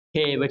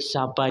Hey, what's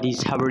up,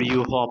 buddies? How are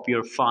you? Hope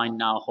you're fine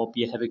now. Hope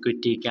you have a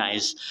good day,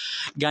 guys.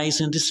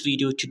 Guys, in this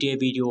video,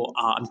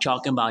 I'm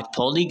talking about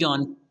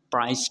Polygon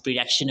price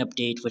prediction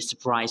update. What's the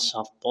price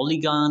of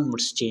Polygon?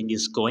 What's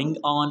changes going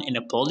on in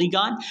a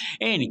Polygon?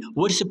 And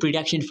what is the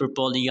prediction for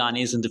Polygon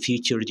is in the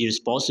future?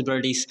 There's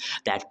possibilities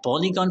that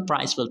Polygon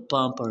price will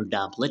pump or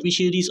dump. Let me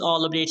share these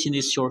all updates in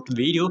this short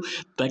video.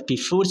 But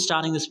before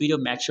starting this video,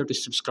 make sure to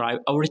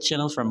subscribe our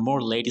channel for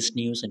more latest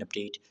news and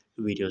update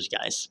videos,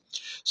 guys.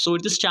 So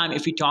at this time,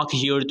 if we talk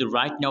here the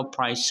right now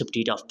price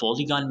update of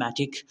Polygon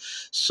matic,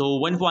 so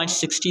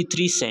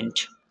 1.63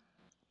 cent,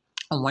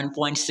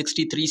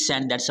 1.63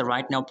 cent, that's the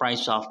right now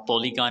price of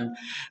Polygon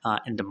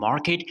in the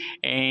market.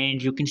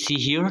 And you can see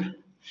here,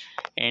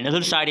 and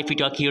other side, if we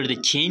talk here the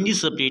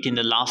changes update in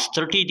the last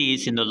 30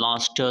 days, in the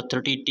last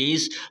 30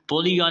 days,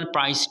 Polygon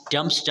price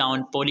dumps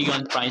down,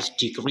 Polygon price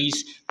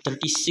decrease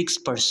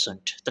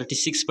 36%.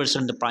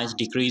 36% the price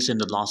decrease in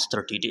the last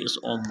 30 days.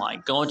 Oh my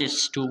god,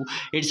 it's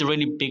a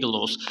really big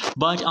loss.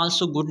 But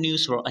also good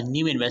news for a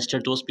new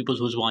investor, those people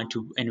who want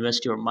to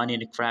invest your money in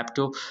the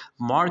crypto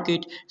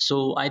market.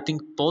 So I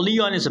think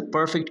Polygon is a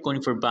perfect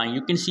coin for buying.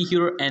 You can see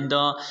here, and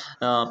the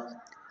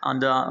on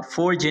the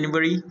 4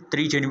 January,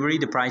 3 January,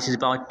 the price is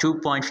about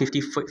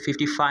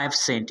 2.55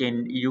 cent,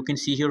 and you can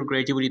see here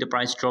gradually the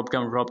price drop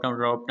down,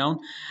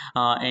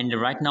 and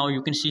right now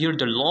you can see here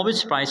the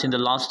lowest price in the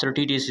last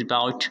 30 days is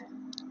about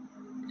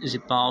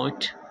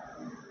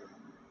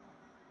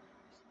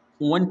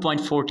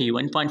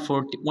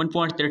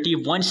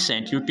 1.31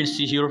 cent. You can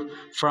see here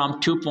from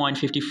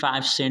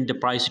 2.55 cent the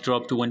price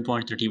dropped to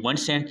 1.31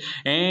 cent,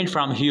 and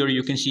from here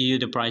you can see here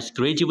the price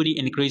gradually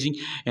increasing,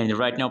 and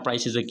right now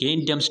price is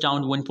again dumps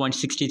down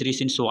 1.63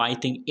 cents. So I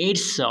think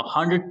it's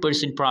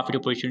 100% profit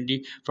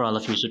opportunity for all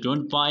of you. So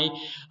don't buy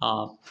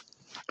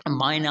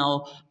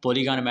now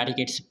Polygon matic.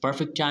 It's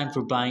perfect time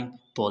for buying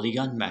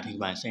Polygon matic,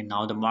 guys. And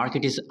now the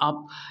market is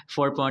up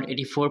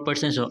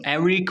 4.84%, so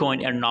every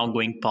coin are now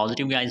going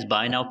positive, guys.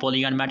 Buy now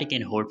Polygon matic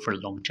and hold for a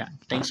long time.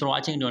 Thanks for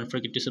watching. Don't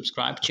forget to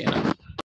subscribe channel.